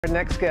Our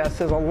next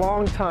guest is a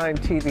longtime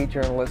TV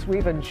journalist.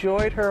 We've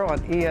enjoyed her on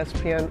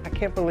ESPN. I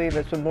can't believe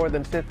it's been more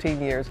than 15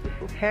 years.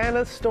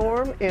 Hannah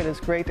Storm, it is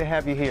great to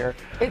have you here.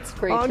 It's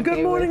great on to Good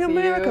be Morning with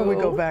America. you. We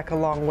go back a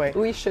long way.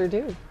 We sure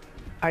do.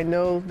 I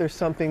know there's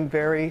something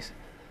very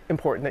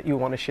important that you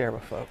want to share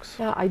with folks.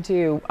 Yeah, I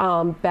do.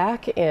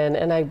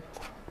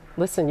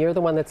 Listen, you're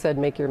the one that said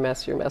make your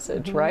mess your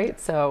message, right?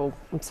 So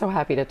I'm so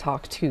happy to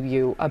talk to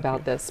you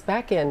about this.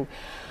 Back in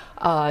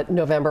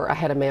November, I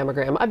had a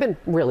mammogram. I've been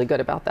really good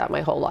about that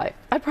my whole life.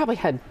 I probably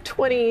had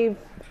 20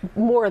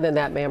 more than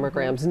that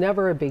mammograms,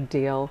 never a big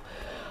deal.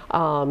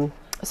 It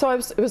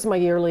was my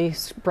yearly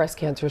breast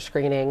cancer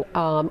screening.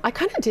 I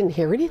kind of didn't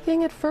hear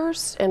anything at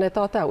first, and I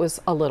thought that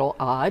was a little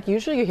odd.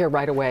 Usually you hear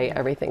right away,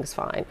 everything's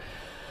fine.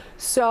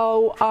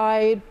 So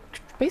I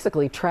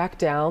basically tracked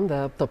down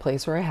the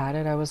place where I had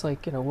it. I was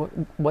like,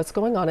 what's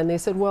going on? And they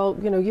said, well,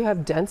 you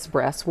have dense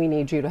breasts. We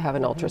need you to have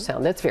an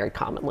ultrasound. That's very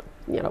common,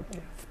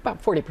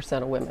 about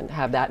 40% of women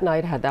have that, and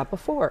I'd had that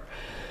before.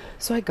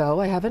 So I go,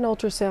 I have an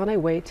ultrasound, I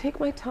wait, take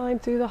my time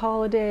through the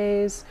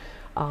holidays,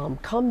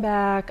 come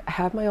back,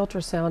 have my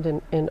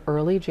ultrasound in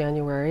early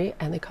January,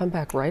 and they come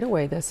back right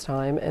away this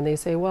time, and they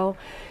say, well,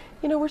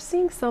 we're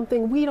seeing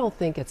something, we don't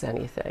think it's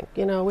anything.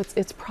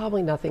 It's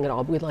probably nothing at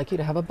all. We'd like you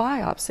to have a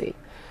biopsy.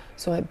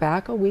 So I went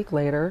back a week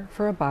later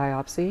for a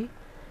biopsy,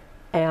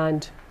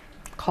 and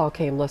call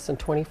came less than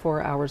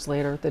 24 hours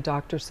later. The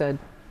doctor said,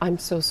 I'm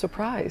so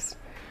surprised,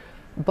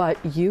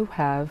 but you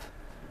have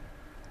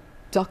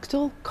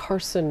ductal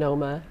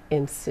carcinoma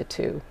in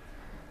situ.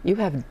 You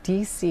have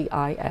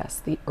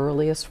DCIS, the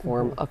earliest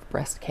form of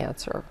breast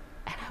cancer.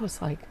 And I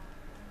was like,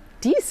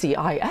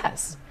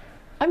 DCIS?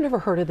 I've never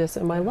heard of this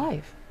in my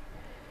life.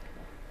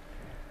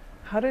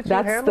 How did you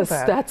handle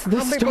that? That's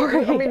the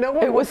story. I mean, no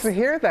one wants to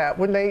hear that.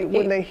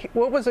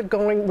 What was it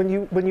going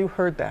when you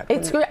heard that?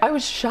 It's great. I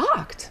was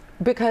shocked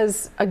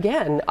because,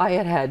 again, I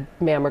had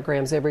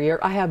mammograms every year.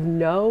 I have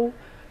no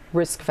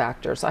risk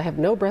factors. I have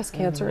no breast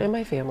cancer in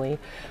my family.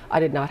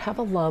 I did not have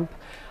a lump.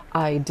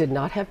 I did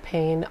not have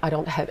pain. I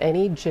don't have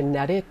any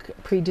genetic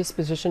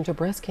predisposition to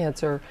breast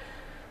cancer.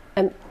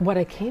 And what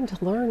I came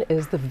to learn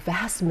is the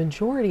vast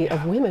majority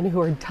of women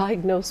who are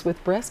diagnosed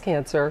with breast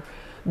cancer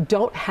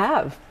don't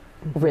have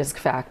risk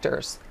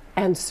factors.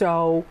 And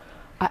so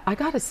I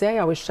got to say,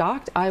 I was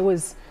shocked. I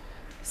was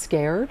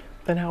scared.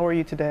 And how are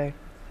you today?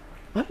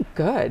 I'm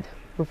good.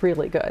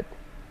 Really good.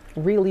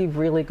 Really,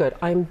 really good.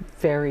 I'm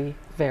very,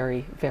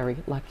 very, very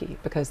lucky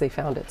because they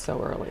found it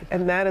so early.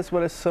 And that is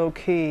what is so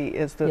key,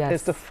 is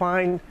to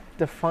find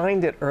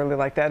it early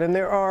like that. And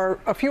there are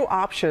a few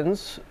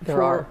options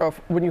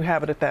when you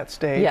have it at that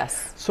stage.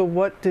 Yes. So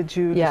what did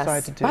you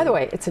decide to do? By the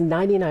way, it's a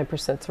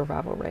 99%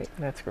 survival rate.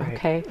 That's great.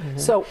 Okay.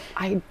 So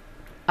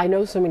I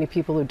know so many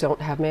people who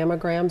don't have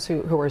mammograms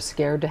who are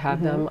scared to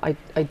have them.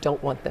 I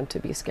don't want them to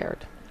be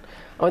scared.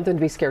 I want them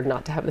to be scared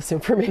not to have this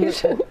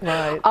information.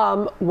 Right.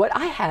 What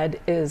I had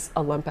is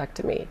a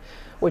lumpectomy,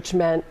 which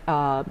meant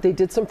they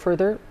did some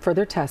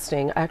further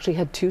testing. I actually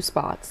had 2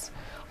 spots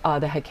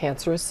that had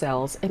cancerous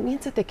cells. It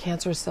means that the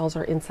cancerous cells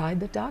are inside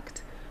the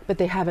duct, but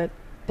they haven't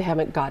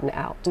gotten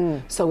out.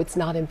 So it's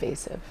not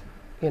invasive.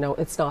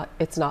 It's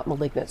not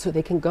malignant. So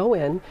they can go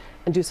in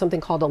and do something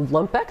called a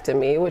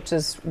lumpectomy, which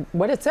is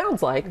what it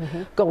sounds like.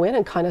 Go in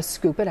and kind of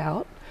scoop it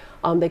out.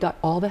 They got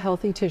all the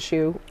healthy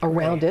tissue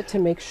around it to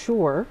make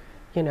sure,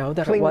 that clean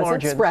it wasn't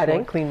margins,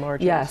 spreading. Clean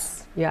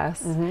margins.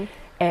 Yes.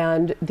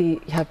 And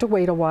you have to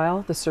wait a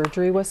while. The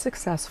surgery was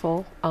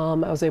successful. I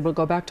was able to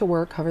go back to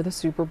work, cover the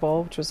Super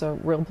Bowl, which was a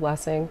real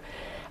blessing.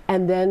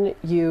 And then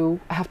you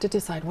have to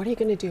decide, what are you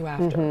going to do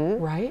after,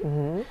 right?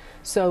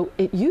 So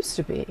it used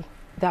to be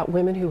that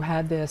women who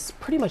had this,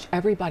 pretty much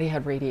everybody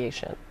had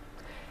radiation.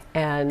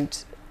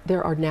 And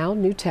there are now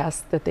new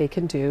tests that they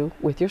can do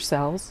with your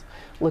cells,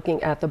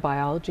 looking at the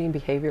biology and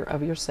behavior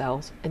of your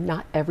cells, and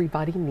not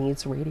everybody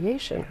needs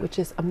radiation, which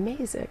is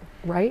amazing,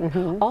 right?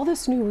 All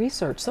this new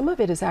research, some of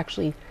it is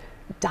actually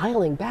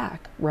dialing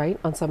back, right,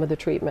 on some of the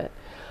treatment.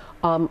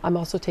 I'm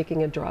also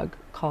taking a drug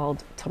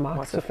called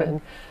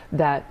tamoxifen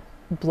that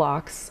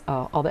blocks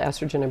all the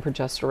estrogen and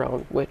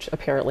progesterone, which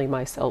apparently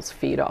my cells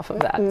feed off of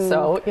that.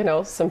 So,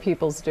 some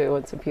people's do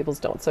and some people's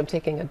don't. So I'm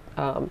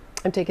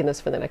taking this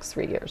for the next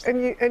 3 years.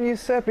 And you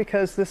said,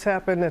 because this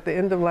happened at the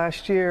end of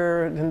last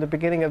year and the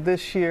beginning of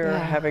this year,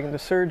 having the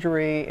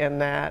surgery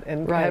and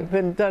have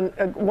been done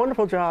a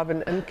wonderful job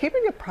and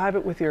keeping it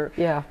private with your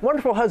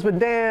wonderful husband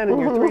Dan and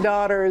your 3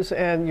 daughters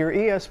and your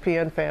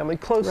ESPN family,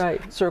 close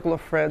circle of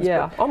friends.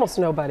 Yeah, almost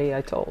nobody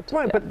I told.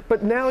 Right,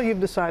 but now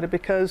you've decided,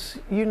 because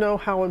you know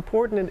how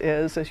important it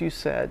is, as you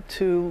said,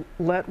 to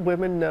let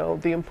women know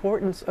the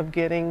importance of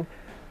getting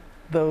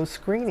those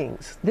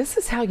screenings. This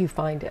is how you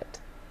find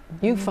it.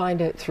 You find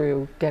it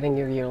through getting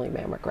your yearly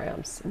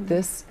mammograms.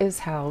 This is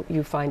how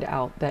you find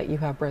out that you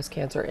have breast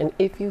cancer. And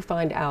if you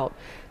find out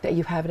that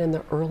you have it in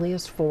the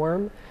earliest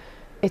form,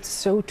 it's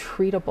so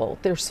treatable.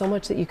 There's so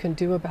much that you can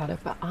do about it.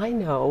 But I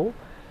know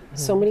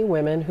so many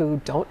women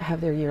who don't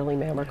have their yearly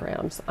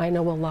mammograms. I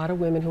know a lot of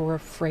women who are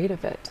afraid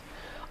of it,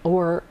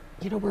 or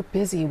you know, we're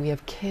busy, we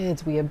have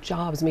kids, we have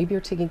jobs, maybe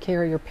you're taking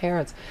care of your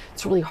parents.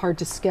 It's really hard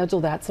to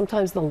schedule that.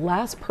 Sometimes the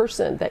last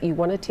person that you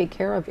want to take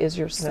care of is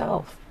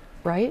yourself.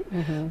 Right?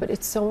 But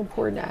it's so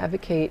important to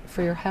advocate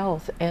for your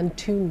health and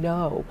to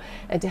know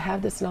and to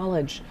have this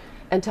knowledge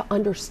and to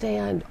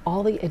understand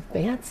all the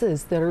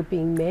advances that are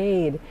being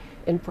made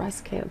in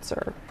breast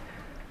cancer.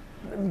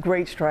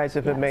 Great strides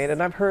have been made,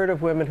 and I've heard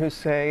of women who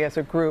say as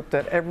a group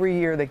that every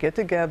year they get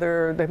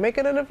together, they make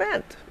it an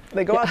event.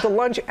 They go out to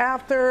lunch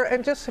after,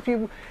 and just if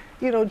you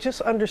know,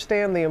 just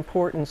understand the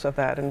importance of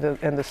that and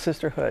the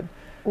sisterhood.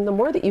 And the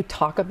more that you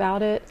talk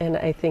about it, and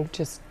I think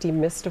just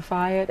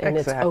demystify it, and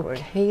it's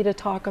okay to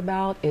talk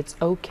about, it's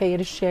okay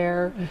to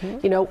share,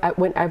 you know,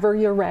 whenever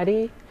you're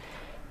ready.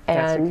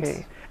 And that's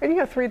the key. And you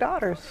have 3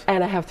 daughters.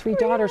 And I have 3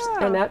 daughters,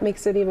 and that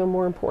makes it even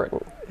more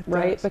important,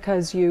 right?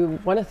 Because you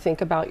want to think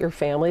about your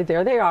family.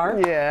 There they are.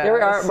 Yeah. There we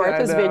are at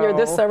Martha's Vineyard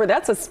this summer.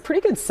 That's a pretty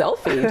good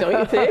selfie, don't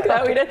you think?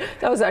 That we did.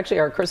 That was actually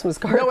our Christmas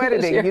card. No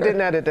editing. You didn't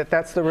edit it.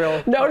 That's the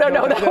real. No.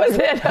 That was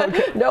it.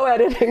 Okay. No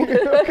editing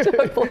that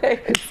took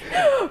place.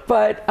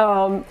 But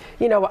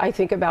you know, I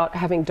think about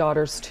having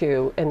daughters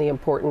too, and the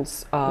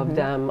importance of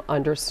them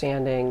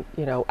understanding,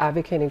 you know,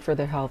 advocating for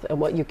their health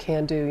and what you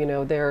can do. You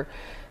know,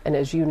 and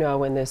as you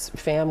know, in this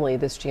family,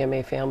 this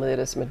GMA family that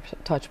has been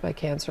touched by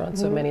cancer on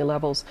so many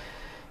levels,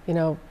 you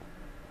know,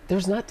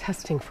 there's not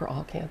testing for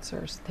all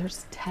cancers.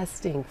 There's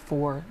testing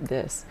for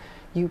this.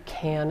 You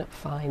can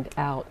find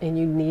out, and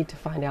you need to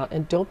find out.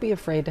 And don't be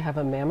afraid to have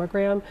a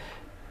mammogram.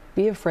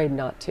 Be afraid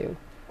not to.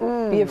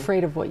 Be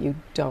afraid of what you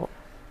don't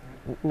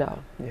know.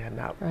 Yeah,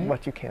 not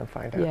what you can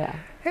find out. Yeah.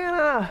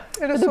 Hannah,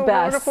 it is so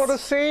wonderful to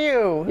see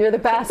you. You're the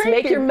best.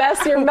 Make your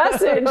mess your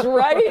message,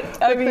 right?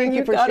 I mean, thank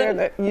you for sharing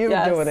that.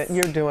 You're doing it.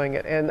 You're doing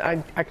it. And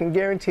I can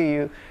guarantee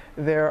you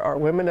there are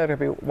women that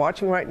are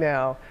watching right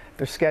now.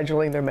 They're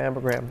scheduling their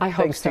mammogram. I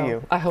hope thanks so. to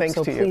you. I hope thanks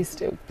so. To you. Please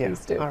do.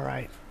 Please do. All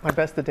right. My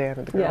best to Dan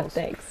and the girls.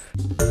 Yeah, thanks.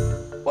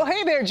 Well,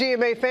 hey there,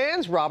 GMA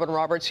fans. Robin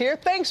Roberts here.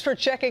 Thanks for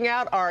checking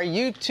out our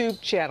YouTube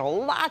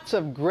channel. Lots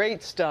of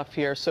great stuff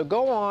here. So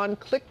go on,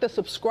 click the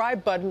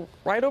subscribe button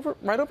right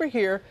over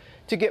here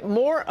to get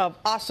more of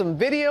awesome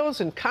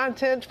videos and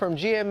content from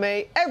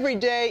GMA every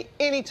day,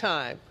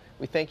 anytime.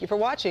 We thank you for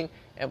watching,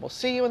 and we'll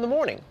see you in the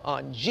morning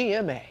on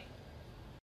GMA.